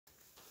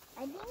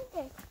I think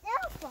they're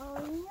still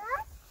following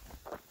us.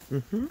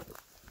 Mm-hmm.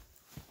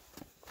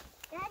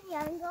 Daddy,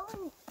 I'm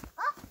going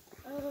up.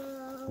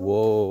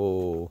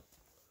 Whoa.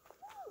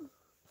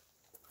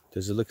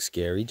 Does it look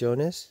scary,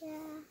 Jonas? Yeah.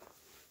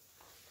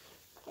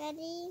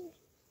 Daddy,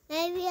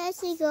 maybe I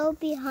should go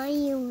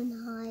behind you and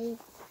hide.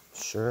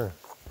 Sure.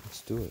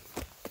 Let's do it.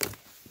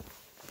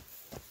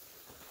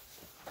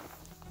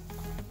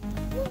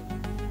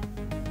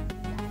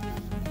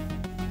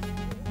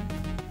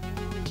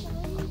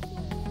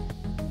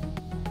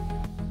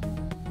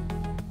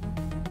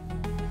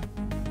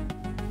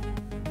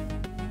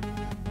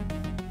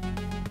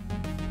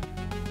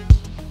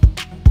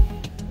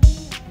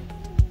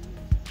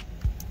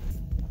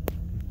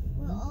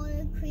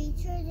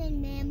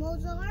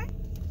 Are?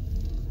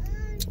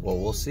 Well,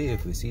 we'll see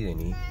if we see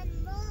any.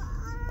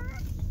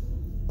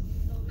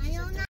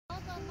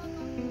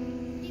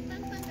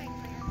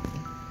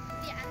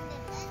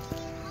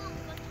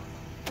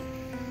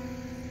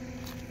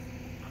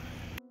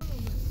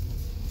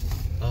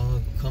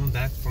 Come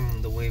back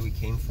from the way we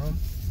came from?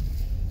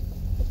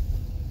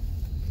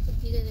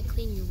 You gotta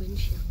clean your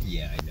windshield.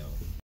 Yeah, I know.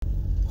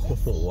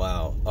 Oh,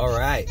 wow. All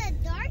right.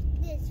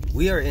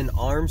 We are in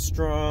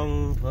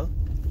Armstrong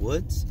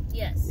Woods?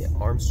 Yes. Yeah,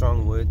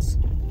 Armstrong Woods.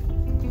 And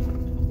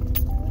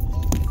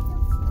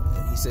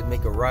he said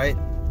make a right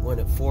when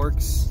it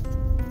forks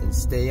and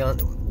stay on.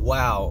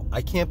 Wow,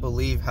 I can't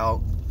believe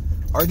how...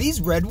 Are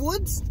these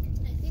redwoods?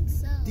 I think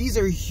so. These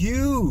are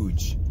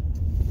huge.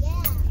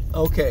 Yeah.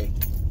 Okay.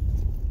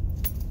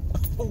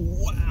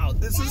 Wow,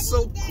 this is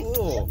so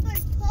cool.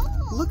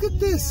 Look at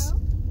this.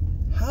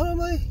 How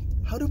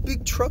do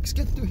big trucks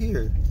get through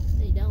here?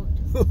 They don't.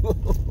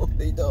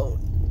 They don't.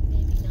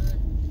 Maybe not.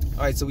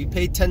 All right, so we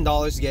paid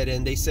 $10 to get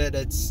in. They said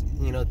it's,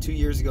 2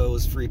 years ago it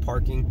was free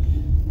parking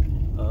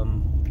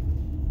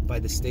by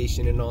the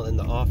station and all in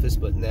the office,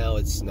 but now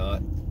it's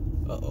not.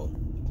 Uh-oh.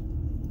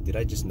 Did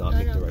I just not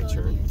make the right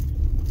turn? Here.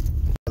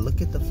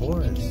 Look at the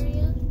forest.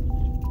 Area?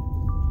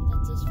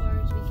 That's as far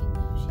as we can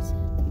go, she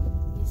said.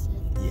 He said.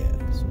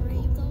 Yeah. So where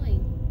are you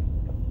going?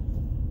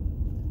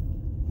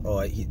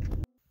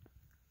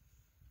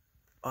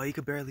 Oh, you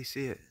could barely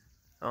see it.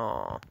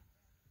 Oh.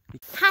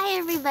 Hi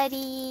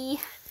everybody.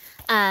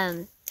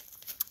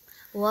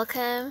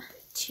 Welcome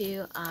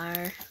to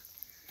our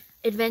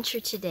adventure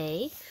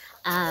today.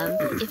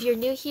 If you're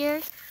new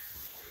here,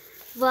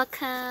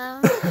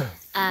 welcome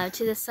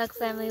to the Suck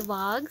Family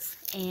Vlogs,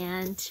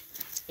 and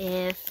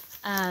if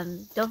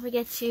don't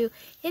forget to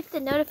hit the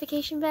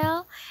notification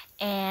bell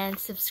and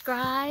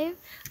subscribe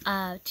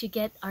to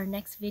get our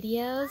next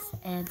videos.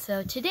 And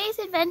so today's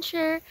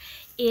adventure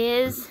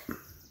is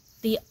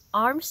the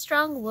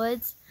Armstrong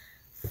Woods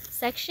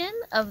section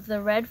of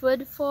the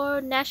Redwood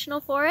National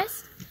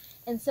Forest.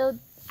 And so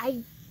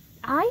I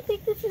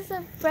think this is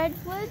a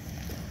redwood,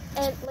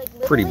 and like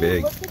pretty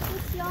big. Look at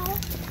this, y'all.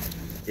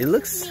 It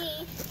looks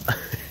me,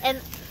 and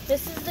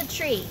this is the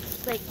tree.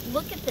 Like,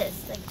 look at this.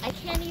 Like, I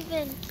can't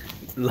even.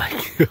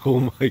 like, oh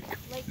my god,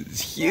 like,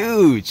 it's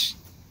huge.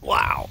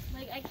 Wow.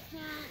 Like, I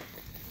can't.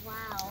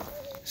 Wow.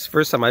 It's the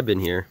first time I've been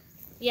here.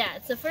 Yeah,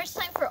 it's the first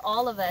time for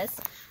all of us.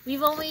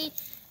 We've only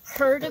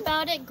heard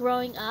about it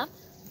growing up,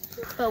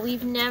 but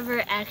we've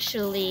never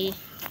actually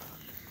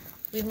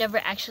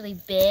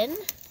been.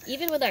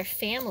 Even with our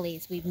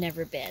families, we've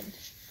never been.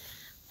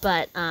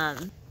 But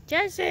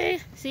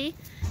Jesse, see,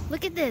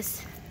 look at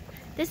this.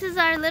 This is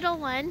our little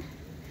one,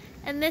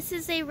 and this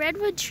is a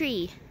redwood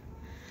tree.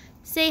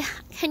 Say,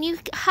 can you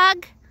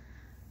hug?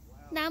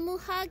 Namu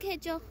hug,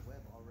 해줘.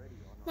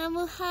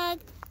 Namu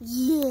hug.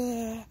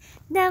 Yeah.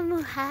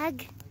 Namu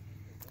hug.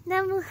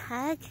 Namu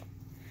hug.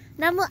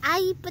 나무 아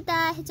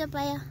이쁘다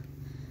해줘봐요.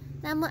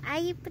 나무 아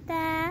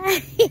이쁘다.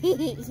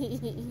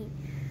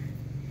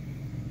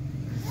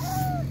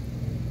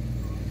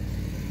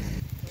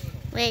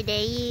 What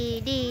are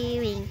you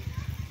doing?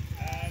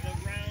 The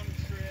round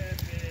trip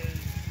is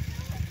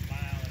a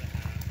mile and a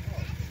half.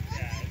 Oh,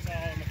 yeah, it's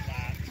all in the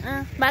flats.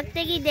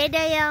 막대기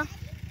내려요.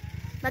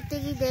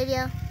 막대기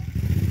내려.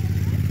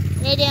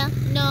 내려.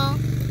 No.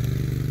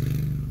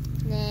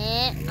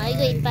 네.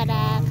 아이고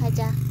이뻐라.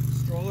 가자.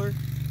 Stroller.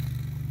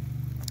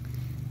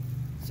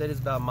 Said it's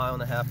about a mile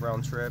and a half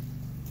round trip.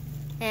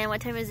 And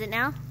what time is it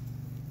now?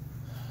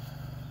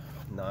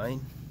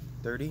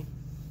 9:30.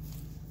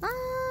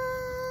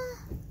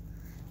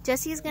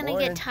 Jesse's gonna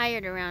Morning. get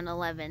tired around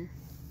 11.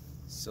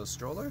 So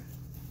stroller?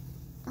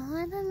 Oh,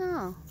 I don't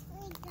know.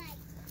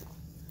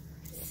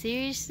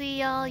 Seriously,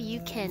 y'all,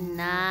 you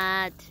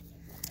cannot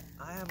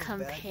I have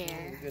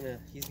compare.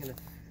 He's gonna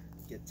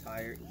get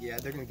tired. Yeah,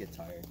 they're gonna get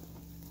tired.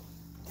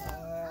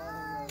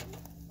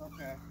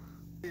 Okay.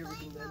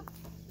 Everything then.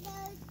 The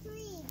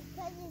tree,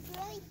 because it's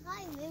really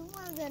high, maybe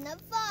we're gonna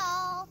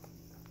fall.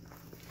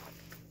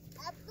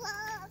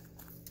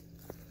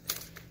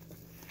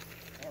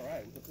 All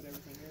right, we can put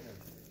everything in.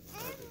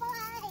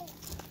 Emily!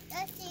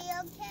 Dusty,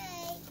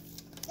 okay?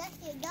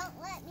 Dusty, don't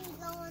let me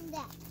go on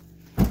that.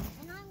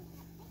 And I'm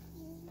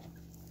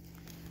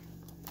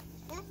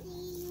Dusty,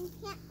 you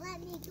can't let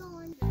me go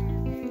on that.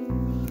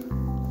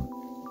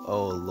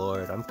 Oh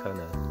Lord, I'm kind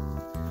of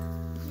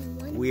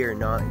We are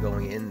not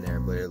going in there,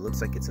 but it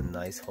looks like it's a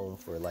nice home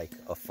for like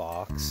a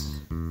fox.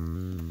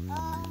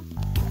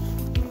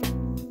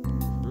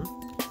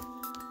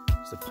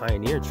 It's a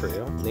pioneer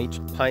trail,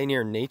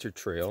 pioneer nature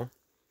trail.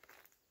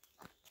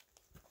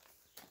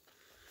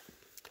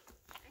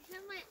 I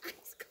have my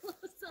eyes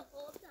closed the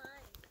whole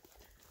time.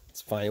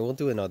 It's fine. We'll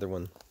do another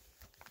one.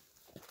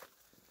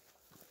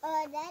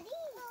 Daddy,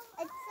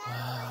 it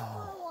sounds like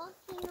we're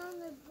walking on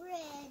the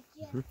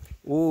bridge.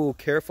 Ooh,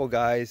 careful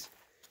guys,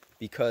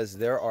 because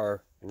there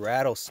are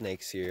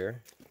rattlesnakes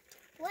here.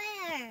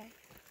 Where?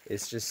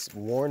 It's just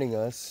warning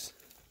us.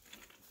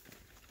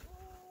 No.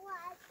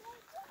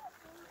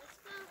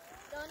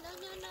 Not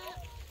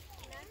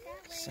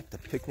that way. Set the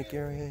picnic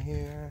area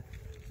here.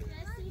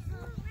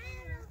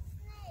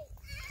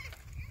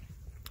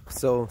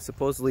 So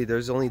supposedly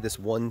there's only this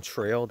one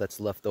trail that's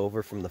left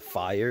over from the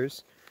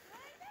fires.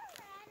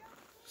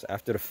 So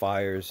after the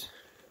fires,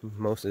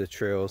 most of the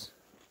trails,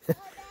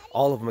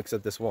 all of them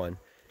except this one,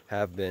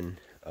 have been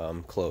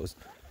closed.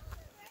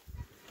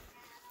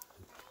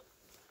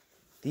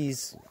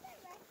 These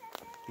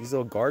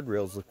little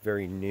guardrails look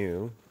very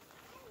new.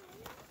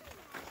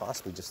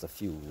 Possibly just a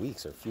few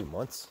weeks or a few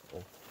months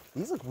old.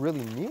 These look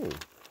really new.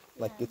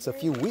 Like it's a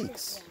few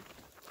weeks.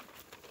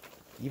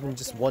 Even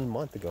just 1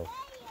 month ago.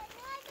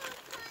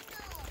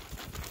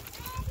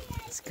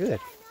 It's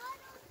good.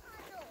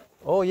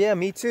 Oh yeah,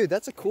 me too.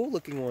 That's a cool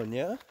looking one,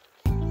 yeah?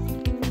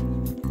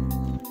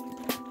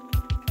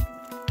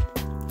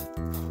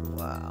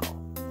 Wow.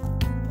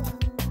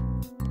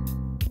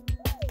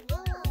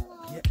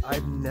 Yeah,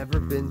 I've never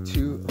been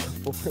to a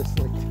forest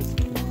like this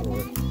before.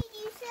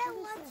 You said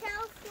watch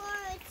out for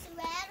its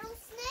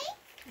rattlesnake?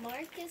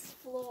 Marcus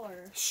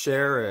Floor,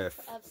 Sheriff.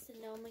 of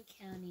Sonoma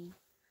County.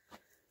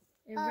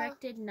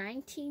 Erected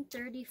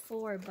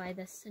 1934 by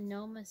the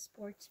Sonoma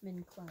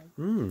Sportsman Club.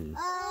 Hmm.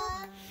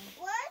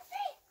 Where's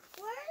the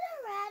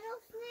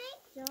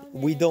rattlesnake?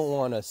 We don't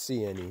want to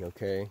see any,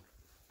 okay?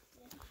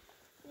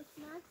 It's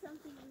not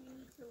something you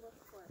need to look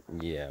for.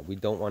 Yeah, we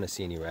don't want to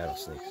see any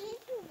rattlesnakes. We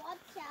need to watch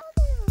out.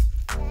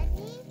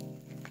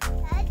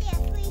 Daddy, if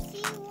we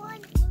see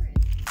one,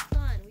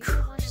 Come on, we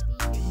don't want to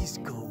be here. These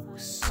go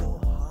so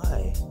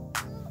high. I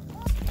don't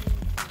know.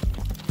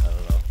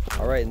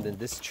 All right, and then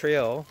this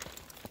trail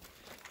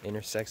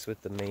intersects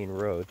with the main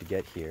road to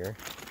get here.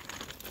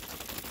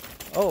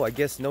 Oh, I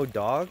guess no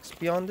dogs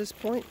beyond this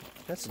point?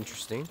 That's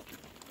interesting.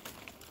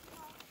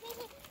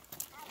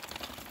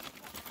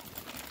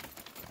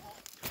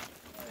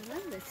 I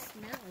love the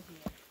smell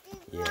here.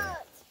 Yeah,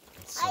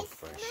 it's so I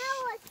fresh.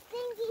 smell a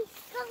stinky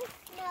skunk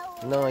smell.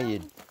 No, around you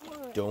the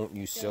corner. don't,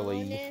 you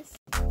silly. Jonas.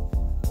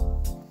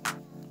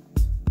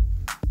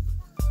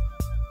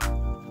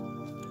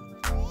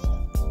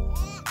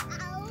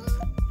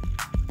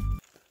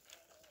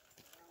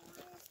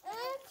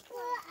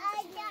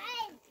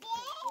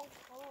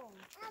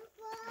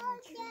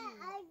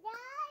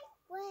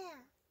 Where?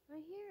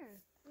 Right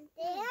here.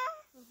 There?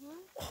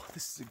 Oh,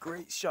 this is a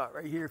great shot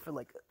right here for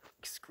like a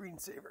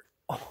screensaver.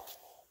 Oh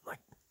my,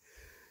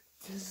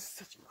 this is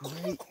such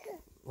great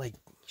like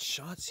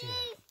shots here.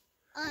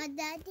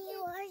 Daddy,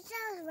 where's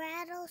a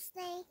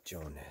rattlesnake?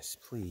 Jonas,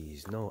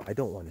 please, no, I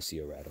don't want to see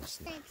a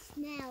rattlesnake.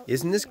 Now.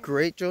 Isn't this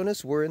great,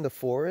 Jonas? We're in the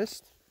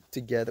forest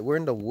together. We're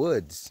in the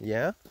woods,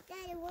 yeah?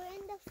 Daddy, we're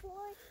in the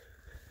forest.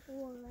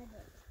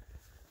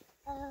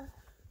 Are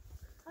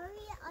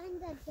we on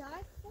the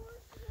dark forest?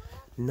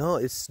 No,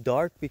 it's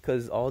dark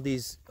because all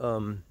these,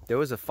 there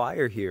was a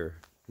fire here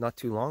not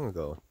too long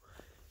ago.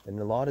 And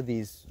a lot of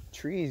these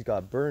trees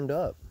got burned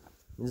up.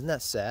 Isn't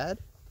that sad?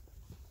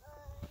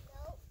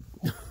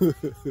 No.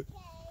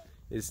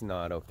 It's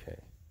not okay.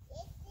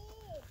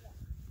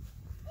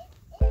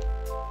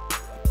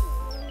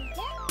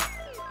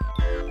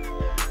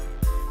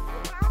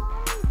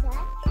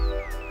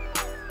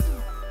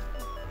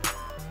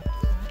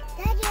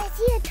 Daddy, I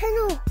see a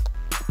tunnel.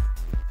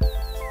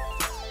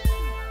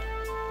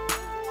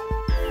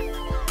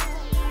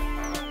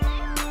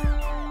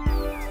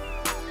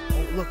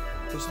 Oh, look,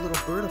 there's a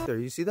little bird up there.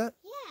 You see that?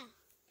 Yeah.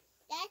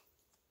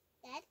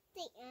 That's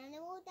the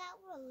animal that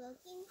we're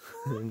looking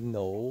for.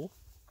 No.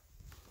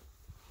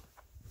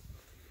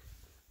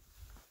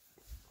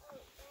 Oh,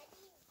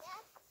 Daddy,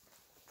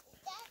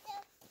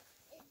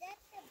 is that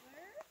the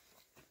bird?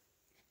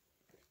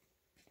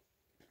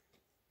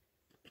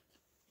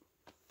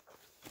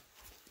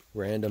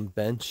 Random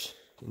bench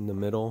in the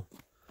middle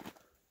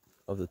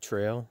of the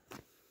trail.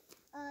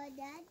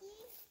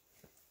 Daddy,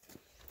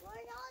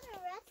 where's all the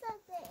rest of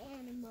the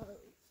animals?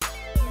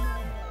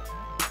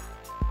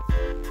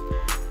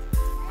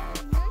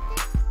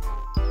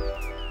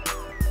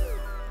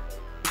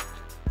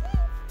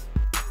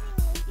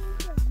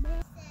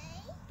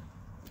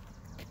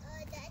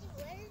 Daddy,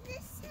 what does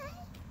this say?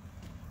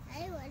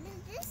 Daddy, what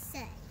does this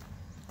say?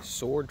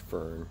 Sword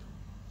fern.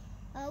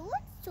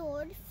 What's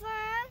sword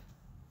fern?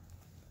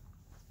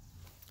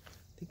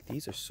 I think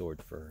these are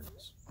sword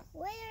ferns.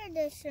 Where are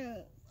the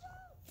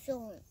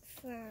sword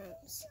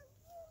ferns?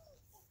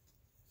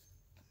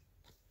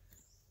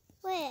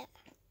 Where?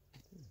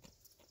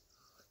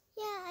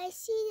 Yeah, I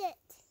see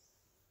it.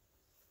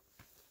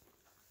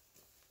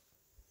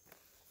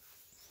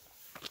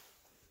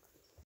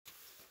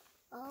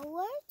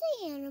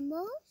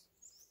 animals.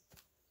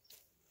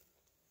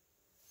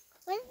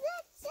 What does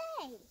that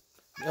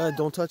say?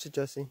 Don't touch it,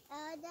 Jesse.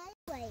 That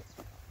way.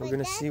 We're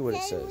gonna see what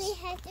it says. We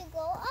have to go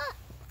up.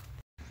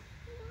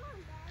 Come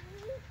on,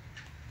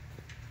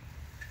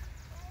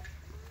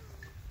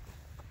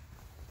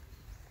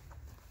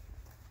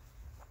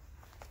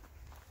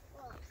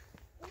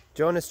 Daddy.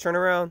 Jonas, turn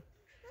around.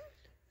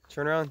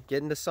 Turn around.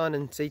 Get in the sun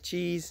and say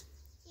cheese.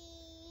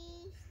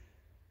 Cheese.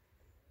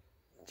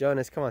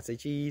 Jonas, come on, say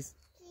cheese.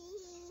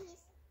 Cheese.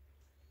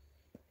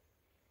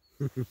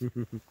 Daddy,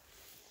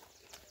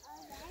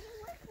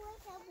 which way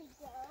shall we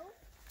go?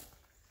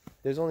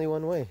 There's only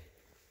one way.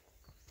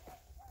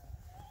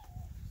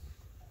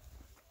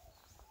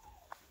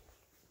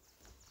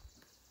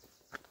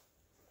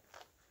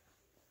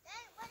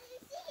 Dad, what do you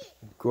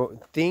see?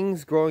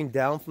 Things growing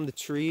down from the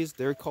trees,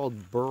 they're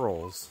called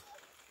burls.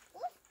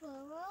 What's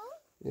burrow?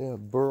 Yeah,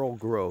 burl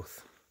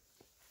growth.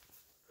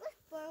 What's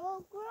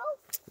burrow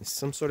growth? It's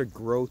some sort of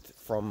growth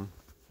from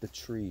the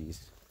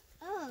trees.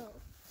 Oh.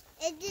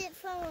 Is it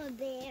from a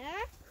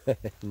bear?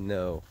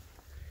 No.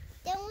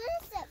 Then what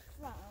is it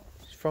from?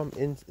 It's from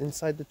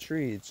inside the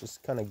tree. It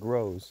just kind of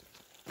grows.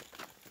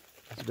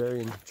 It's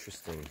very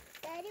interesting.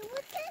 Daddy,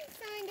 what's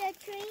inside the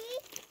tree?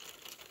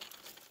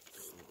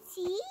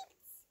 Seeds?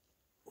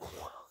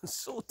 Wow, it's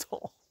so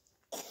tall.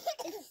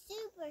 It's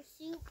super,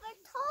 super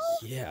tall.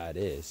 Yeah, it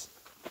is.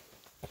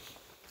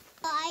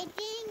 I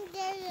think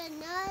there's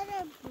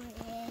another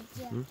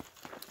bridge. Hmm?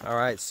 All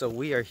right, so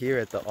we are here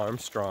at the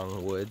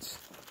Armstrong Woods.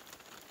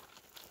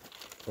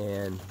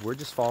 And we're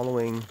just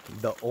following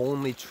the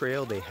only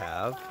trail they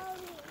have.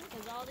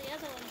 Because all the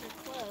other ones are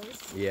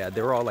closed. Yeah,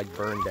 they were all like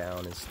burned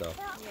down and stuff.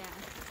 Yeah,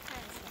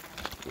 kind of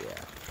sad.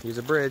 Yeah, here's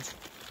a bridge.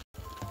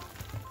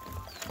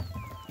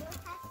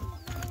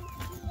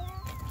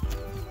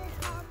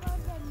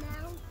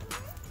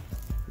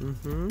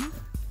 Mm-hmm. To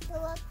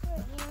look for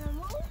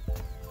animals.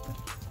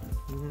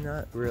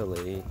 Not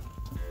really.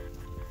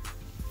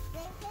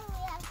 They said we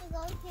have to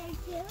go here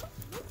too.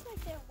 Looks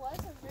like there was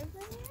a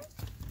river here.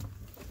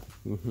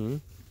 Mm-hmm.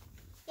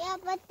 Yeah,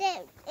 but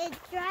it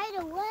dried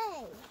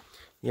away.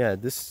 Yeah,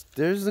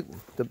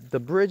 the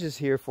bridge is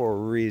here for a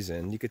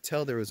reason. You could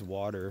tell there was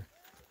water,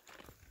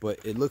 but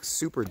it looks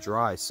super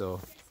dry,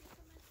 so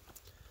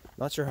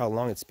not sure how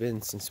long it's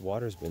been since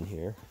water's been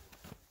here.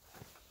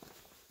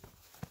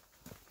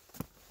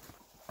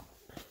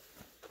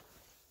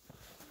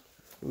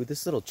 Ooh,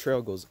 this little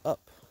trail goes up.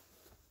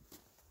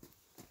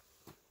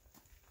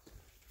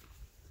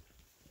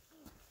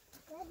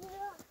 Daddy,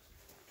 look.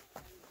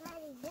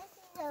 Daddy, this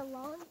is a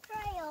long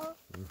trail.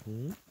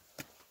 Mm-hmm.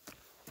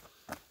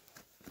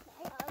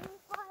 Daddy, are we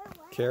far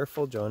away?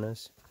 Careful,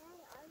 Jonas.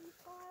 Daddy, are we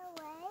far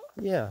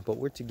away? Yeah, but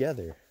we're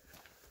together.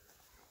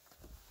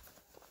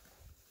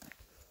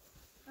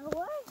 Oh,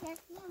 where's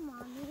Jesse and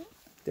Mommy?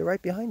 They're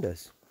right behind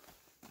us.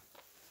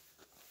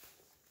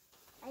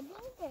 I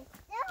think they're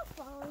still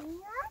following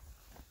us.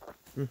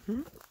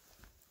 Mm-hmm.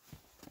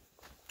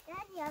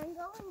 Daddy, I'm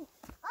going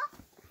up.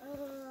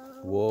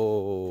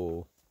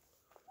 Whoa.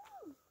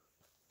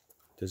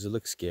 Does it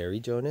look scary,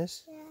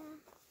 Jonas? Yeah.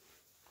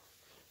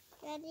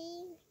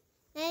 Daddy,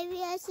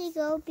 maybe I should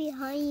go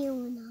behind you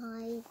and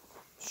hide.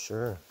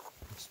 Sure.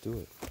 Let's do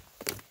it.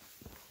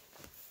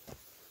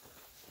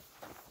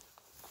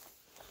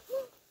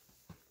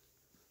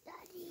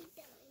 Daddy,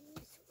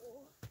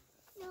 dinosaur.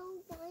 No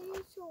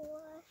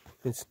dinosaur.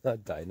 It's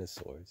not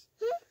dinosaurs.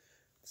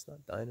 It's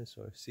not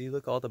dinosaurs. See,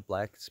 look, all the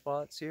black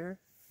spots here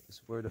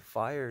is where the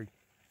fire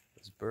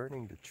was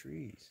burning the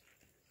trees.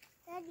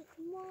 Daddy,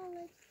 come on,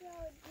 let's go.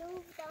 No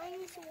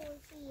dinosaurs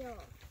here.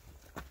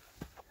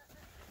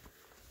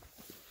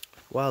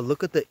 Wow,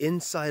 look at the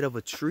inside of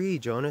a tree,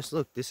 Jonas.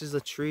 Look, this is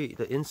a tree,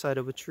 the inside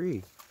of a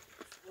tree.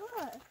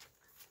 Sure.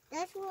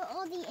 That's where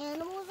all the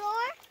animals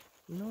are?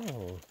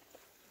 No.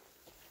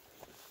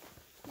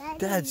 Daddy.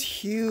 That's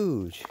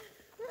huge.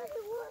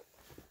 Daddy, what?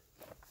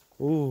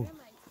 Ooh.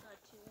 Termites got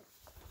to it.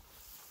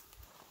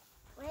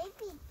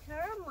 Maybe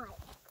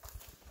termites.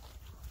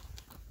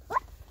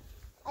 What?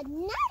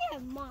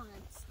 Another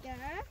monster?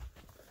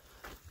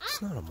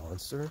 It's not a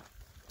monster.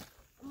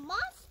 A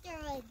monster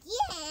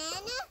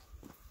again?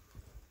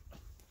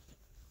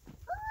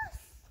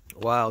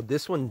 Wow,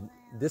 this one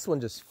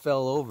just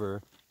fell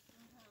over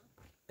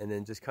and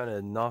then just kind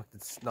of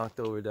knocked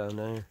over down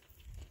there.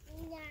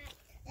 Nah,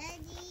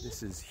 Daddy.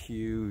 This is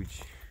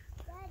huge.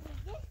 Daddy,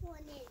 this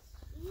one is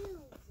huge.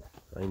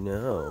 I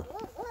know.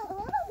 Whoa, whoa,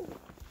 whoa.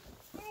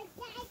 Daddy?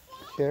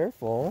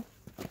 Careful.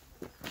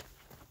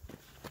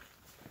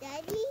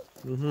 Daddy?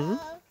 Mm-hmm.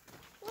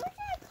 Where's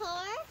our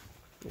car?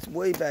 It's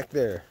way back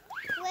there.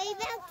 Way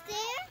back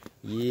there?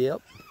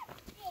 Yep.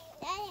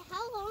 Daddy,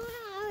 how long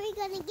are we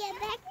going to get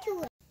back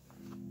to it?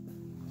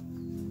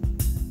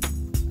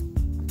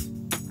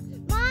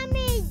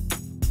 Mommy!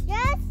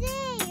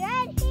 Jesse!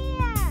 Right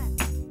here!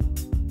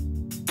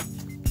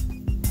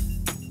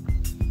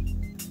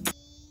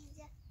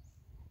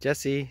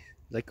 Jesse,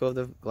 let go of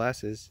the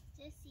glasses.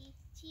 Jesse,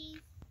 cheese.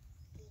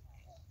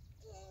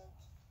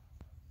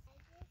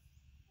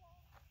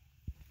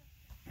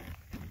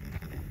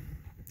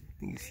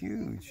 He's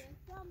huge.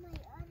 On my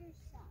other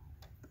side.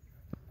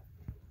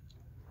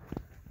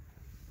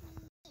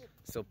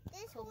 So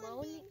This one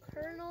Colonial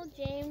Colonel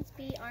James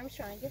B.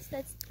 Armstrong. I guess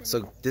that's the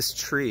So this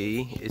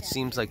tree, it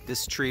seems like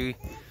this tree,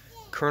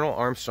 Colonel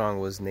Armstrong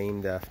was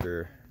named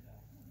after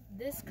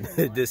this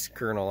colonel. this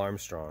Colonel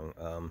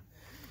Armstrong.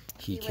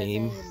 He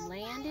came was a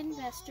land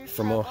investor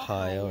from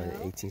Ohio in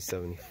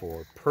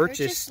 1874.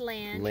 Purchased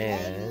land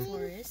in the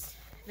forest,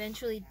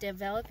 eventually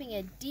developing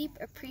a deep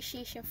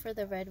appreciation for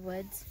the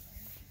redwoods.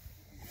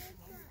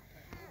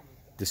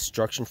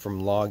 Destruction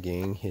from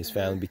logging. His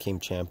family became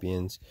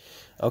champions.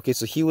 Okay,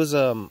 so he was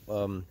a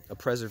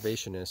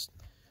preservationist,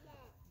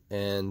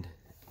 and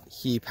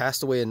he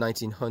passed away in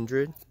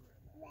 1900.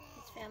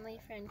 His family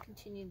friend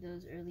continued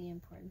those early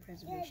important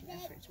preservation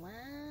efforts. Wow.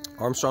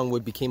 Armstrong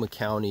Wood became a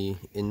county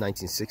in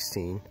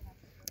 1916.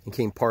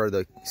 Became part of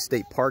the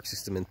state park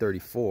system in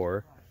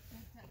 34.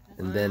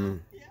 And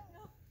then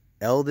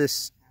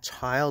eldest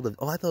child of,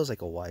 oh, I thought it was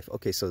like a wife.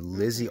 Okay, so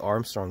Lizzie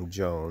Armstrong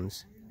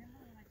Jones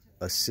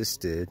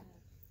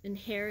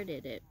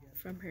Inherited it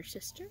from her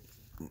sister?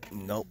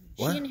 Nope.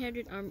 She What?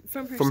 inherited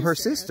from her From her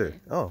sister.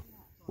 sister. Oh,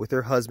 with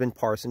her husband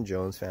Parson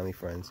Jones, family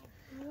friends.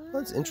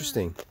 Well, that's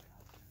interesting.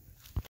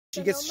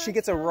 She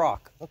gets a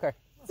rock. Okay.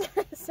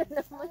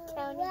 Sonoma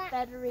County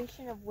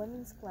Federation of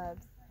Women's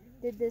Clubs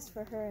did this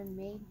for her in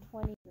May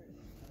 20.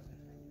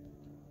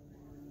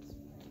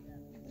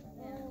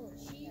 Oh,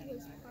 she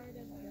was part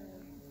of the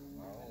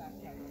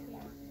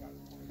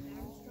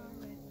Armstrong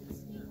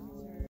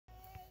Redwood.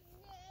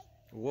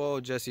 Whoa,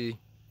 Jesse.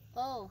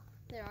 Oh,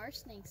 there are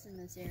snakes in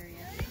this area.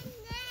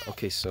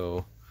 Okay,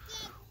 so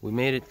we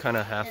made it kind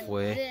of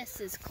halfway. And this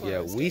is closed.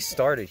 Yeah, we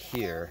started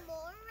here,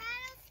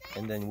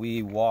 and then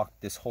we walked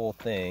this whole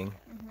thing.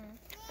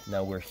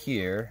 Now we're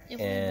here,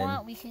 If and we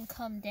want, we can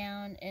come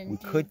down and we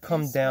do could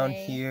come this down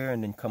way. here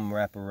and then come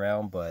wrap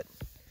around, but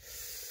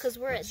Because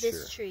we're at not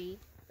this sure. tree,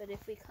 but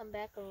if we come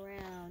back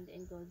around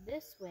and go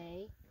this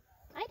way,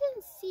 I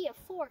didn't see a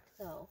fork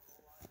though.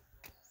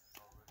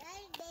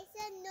 They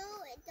said no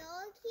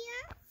dog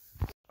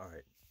here. all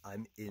right.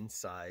 I'm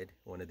inside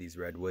one of these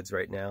redwoods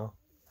right now.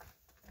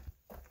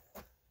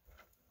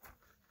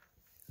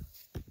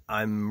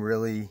 I'm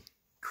really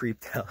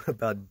creeped out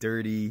about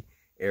dirty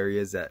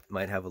areas that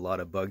might have a lot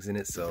of bugs in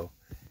it, so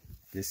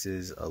this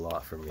is a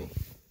lot for me.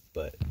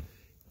 But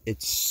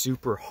it's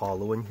super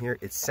hollow in here.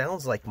 It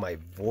sounds like my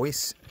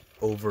voice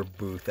over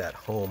booth at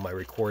home, my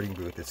recording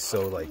booth. It's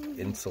so like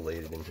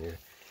insulated in here.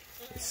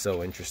 It's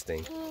so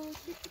interesting.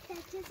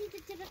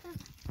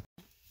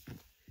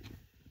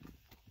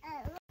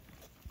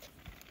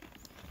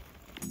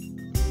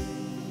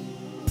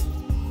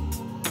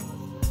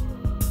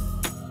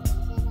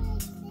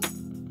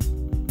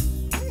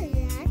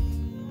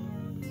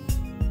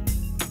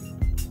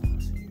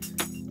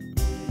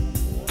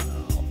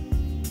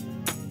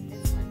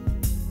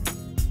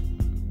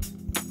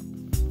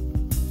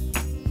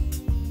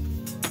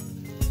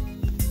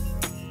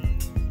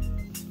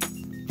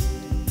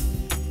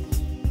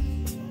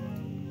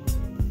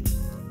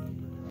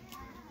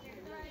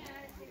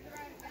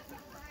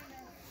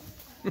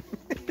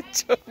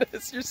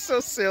 Jonas, you're so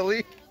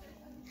silly.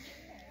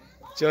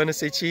 Jonas,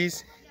 say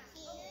cheese.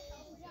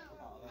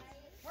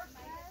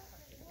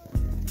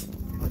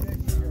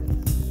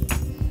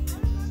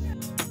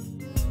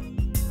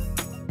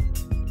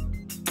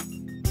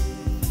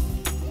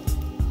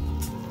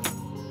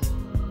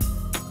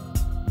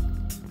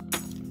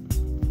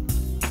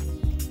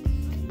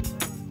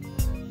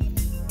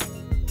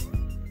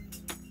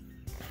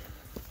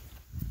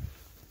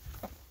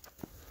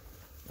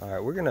 All right,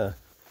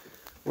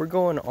 we're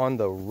going on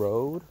the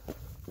road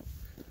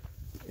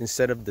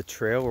instead of the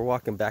trail. We're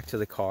walking back to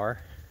the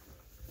car.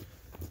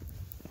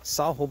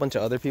 Saw a whole bunch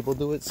of other people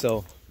do it,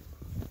 so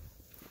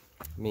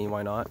I mean,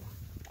 why not?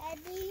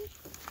 Daddy,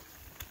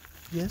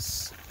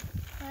 Yes.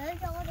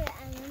 where's all the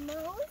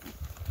animals?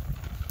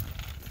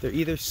 They're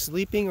either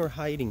sleeping or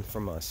hiding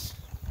from us.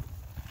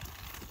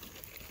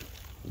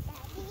 Daddy,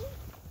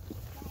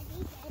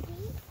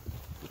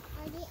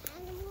 are the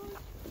animals?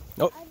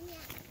 Nope. Are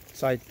the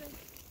Side. animals?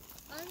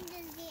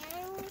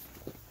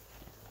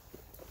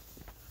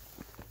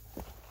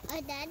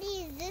 Daddy,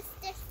 is this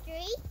the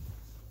street?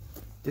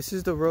 This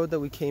is the road that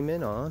we came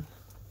in on.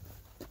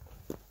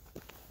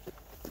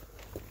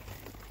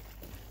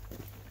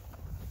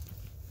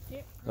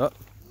 Yep. Oh,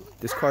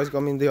 this car's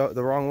going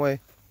the wrong way.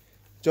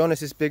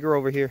 Jonas, it's bigger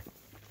over here.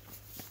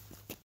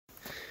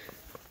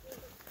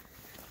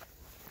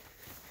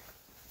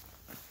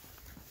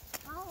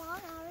 How long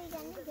are we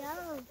gonna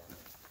go?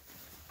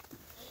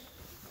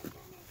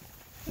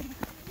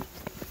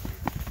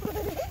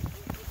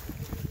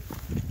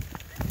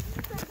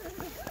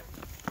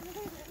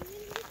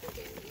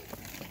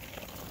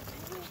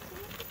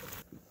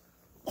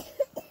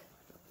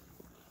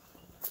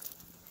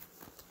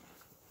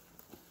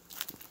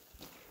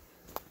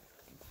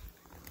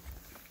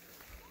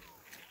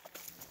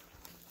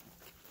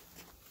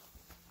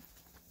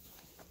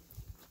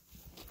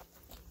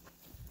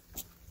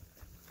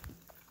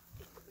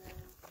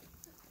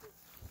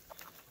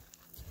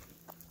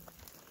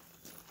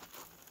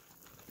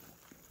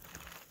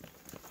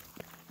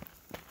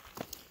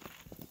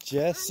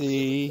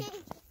 Jesse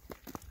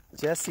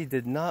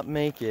did not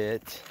make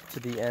it to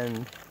the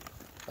end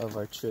of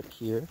our trip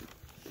here.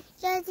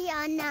 Jesse,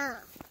 I know.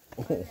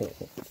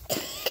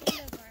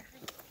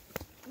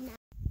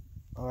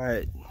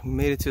 Alright, we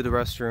made it to the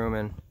restroom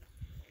and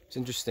it's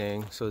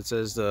interesting. So it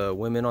says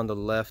women on the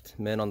left,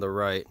 men on the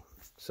right.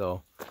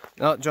 So,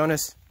 no,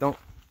 Jonas, don't.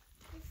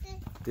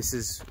 This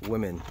is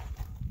women.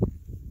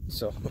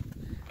 So,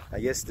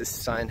 I guess this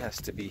sign has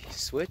to be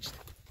switched.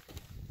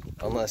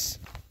 Unless,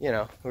 you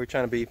know, we're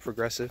trying to be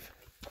progressive.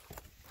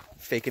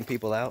 Faking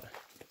people out.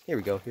 Here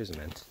we go, here's a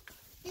men's.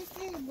 This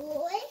is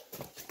boy.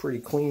 It's pretty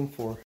clean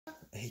for...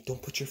 Hey,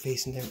 don't put your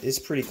face in there. It's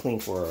pretty clean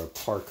for a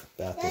park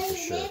bathroom for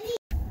sure.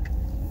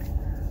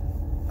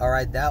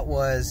 Alright, that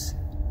was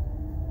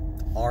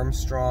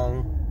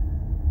Armstrong...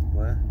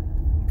 What?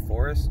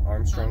 Forest?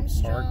 Armstrong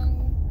Park?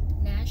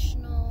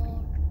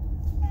 National...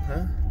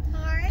 Huh?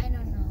 Park? I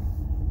don't know.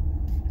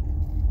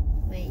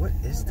 Wait. What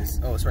is this?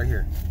 Oh, it's right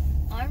here.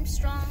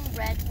 Armstrong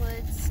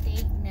Redwood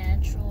State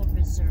Natural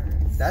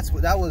Reserve.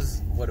 That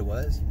was what it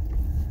was.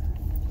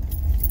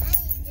 Daddy,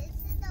 this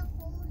is the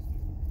whole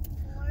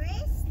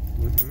forest?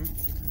 Mm-hmm.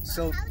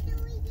 So how do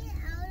we get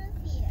out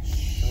of here?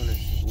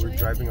 we're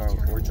driving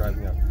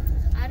out.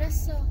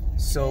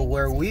 So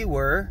where we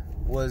were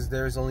was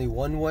there's only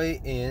one way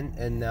in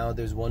and now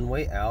there's one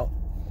way out.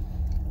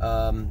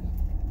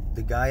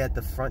 The guy at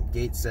the front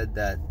gate said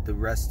that the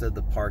rest of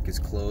the park is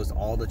closed.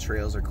 All the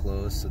trails are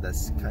closed, so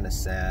that's kind of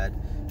sad.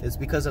 It's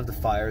because of the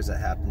fires that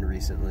happened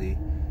recently,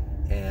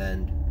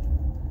 and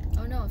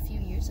oh no, a few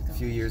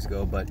years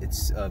ago. But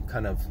it's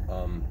kind of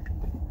All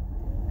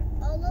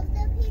of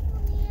the people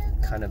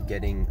need kind of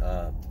getting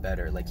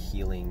better, like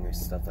healing or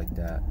stuff like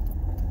that.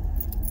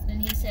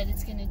 And he said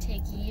it's going to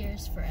take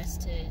years for us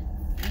to,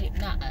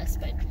 not us,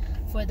 but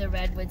for the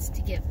redwoods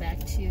to get back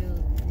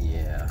to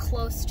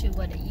close to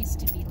what it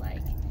used to be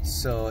like.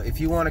 So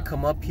if you want to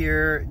come up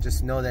here,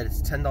 just know that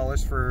it's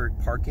 $10 for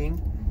parking,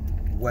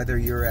 whether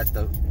you're at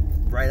the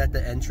right at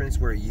the entrance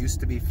where it used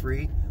to be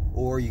free,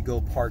 or you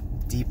go park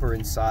deeper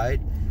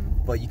inside.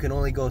 But you can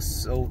only go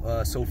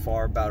so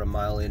far, about a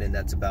mile in, and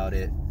that's about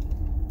it.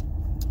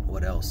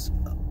 What else?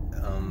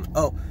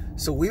 Oh,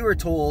 so we were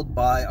told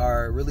by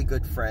our really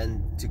good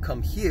friend to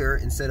come here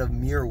instead of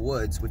Muir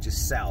Woods, which is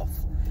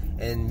south.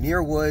 And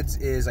Muir Woods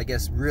is, I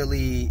guess,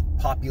 really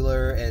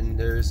popular and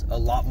there's a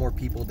lot more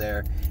people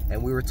there.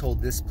 And we were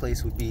told this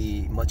place would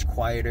be much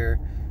quieter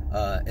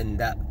and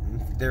that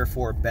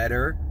therefore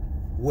better,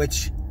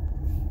 which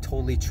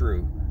totally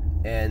true.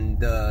 And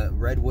the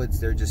redwoods,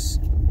 they're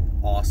just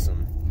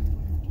awesome.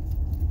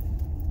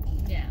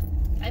 Yeah,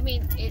 I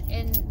mean,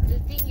 and the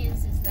thing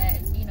is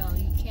that, you know,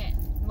 you can't,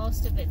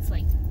 most of it's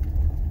like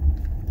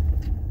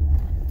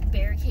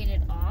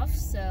barricaded off,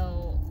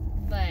 so,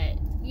 but,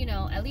 you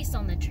know, at least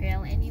on the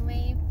trail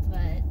anyway,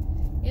 but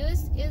it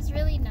was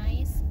really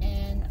nice,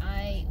 and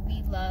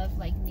we love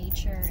like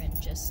nature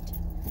and just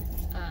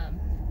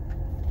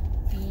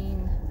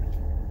being,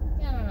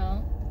 I don't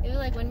know, it was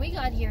like when we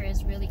got here it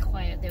was really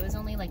quiet. There was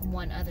only like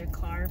one other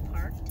car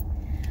parked,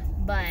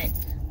 but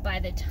by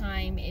the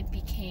time it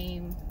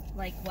became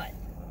like what,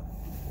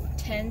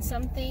 10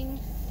 something,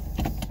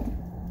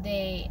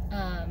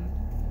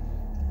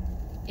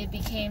 it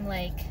became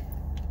like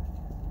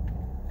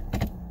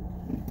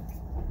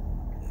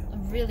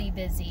really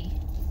busy,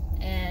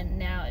 and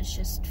now it's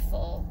just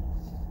full.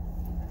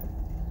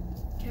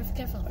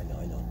 Careful. I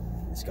know.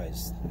 This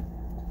guy's...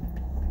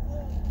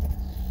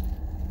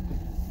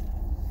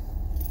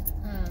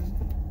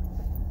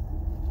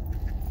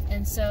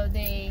 And so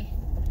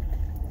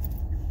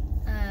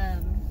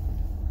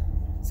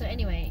so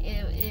anyway,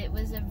 it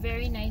was a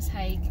very nice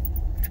hike.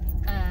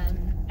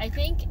 I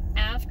think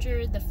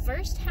after the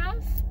first half,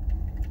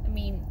 I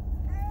mean,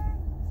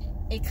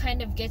 it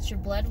kind of gets your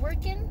blood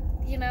working,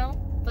 you know,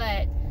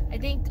 but I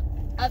think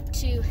up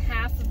to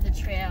half of the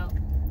trail,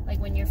 like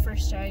when you're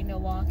first starting to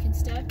walk and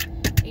stuff,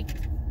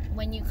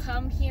 when you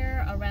come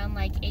here around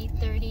like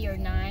 8:30 or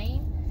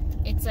 9,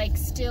 it's like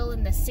still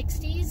in the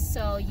 60s,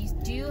 so you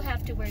do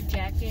have to wear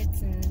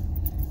jackets and,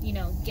 you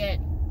know, get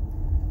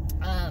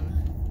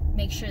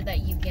make sure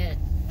that you get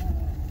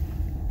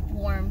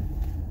warm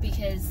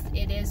because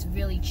it is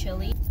really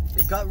chilly.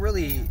 It got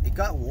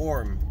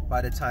warm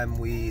by the time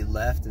we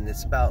left, and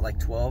it's about like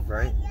 12,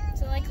 right?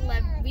 So like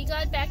 11, we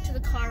got back to the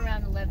car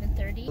around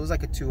 11:30. It was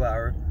like a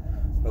 2-hour,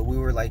 but we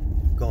were like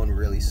going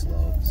really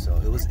slow, so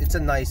it's a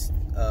nice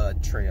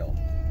trail.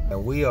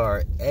 And we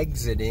are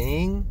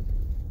exiting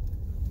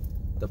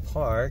the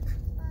park.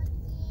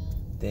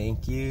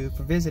 Thank you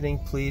for visiting.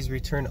 Please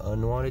return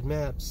unwanted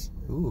maps.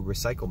 Ooh,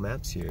 recycle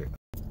maps here.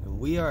 And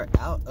we are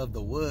out of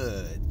the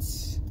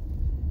woods.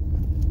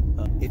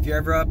 If you're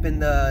ever up in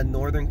the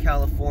Northern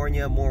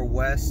California, more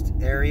west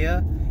area,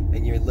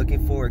 and you're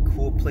looking for a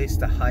cool place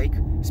to hike,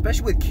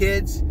 especially with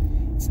kids,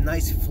 it's a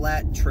nice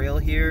flat trail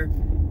here,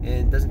 and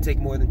it doesn't take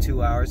more than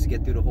 2 hours to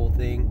get through the whole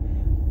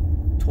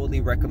thing.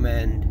 Totally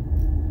recommend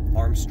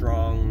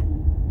Armstrong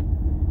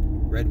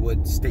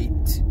Redwood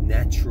State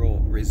Natural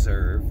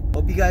Reserve.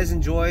 Hope you guys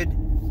enjoyed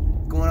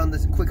going on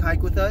this quick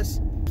hike with us.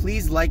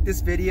 please like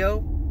this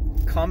video.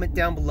 Comment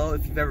down below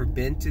if you've ever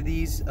been to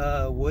these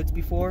woods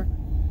before.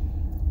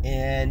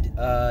 And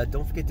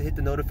don't forget to hit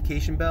the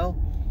notification bell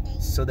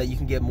so that you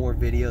can get more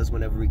videos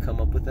whenever we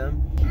come up with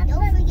them.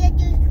 Don't forget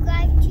to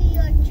subscribe to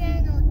your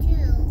channel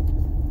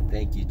too.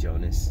 Thank you,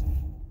 Jonas.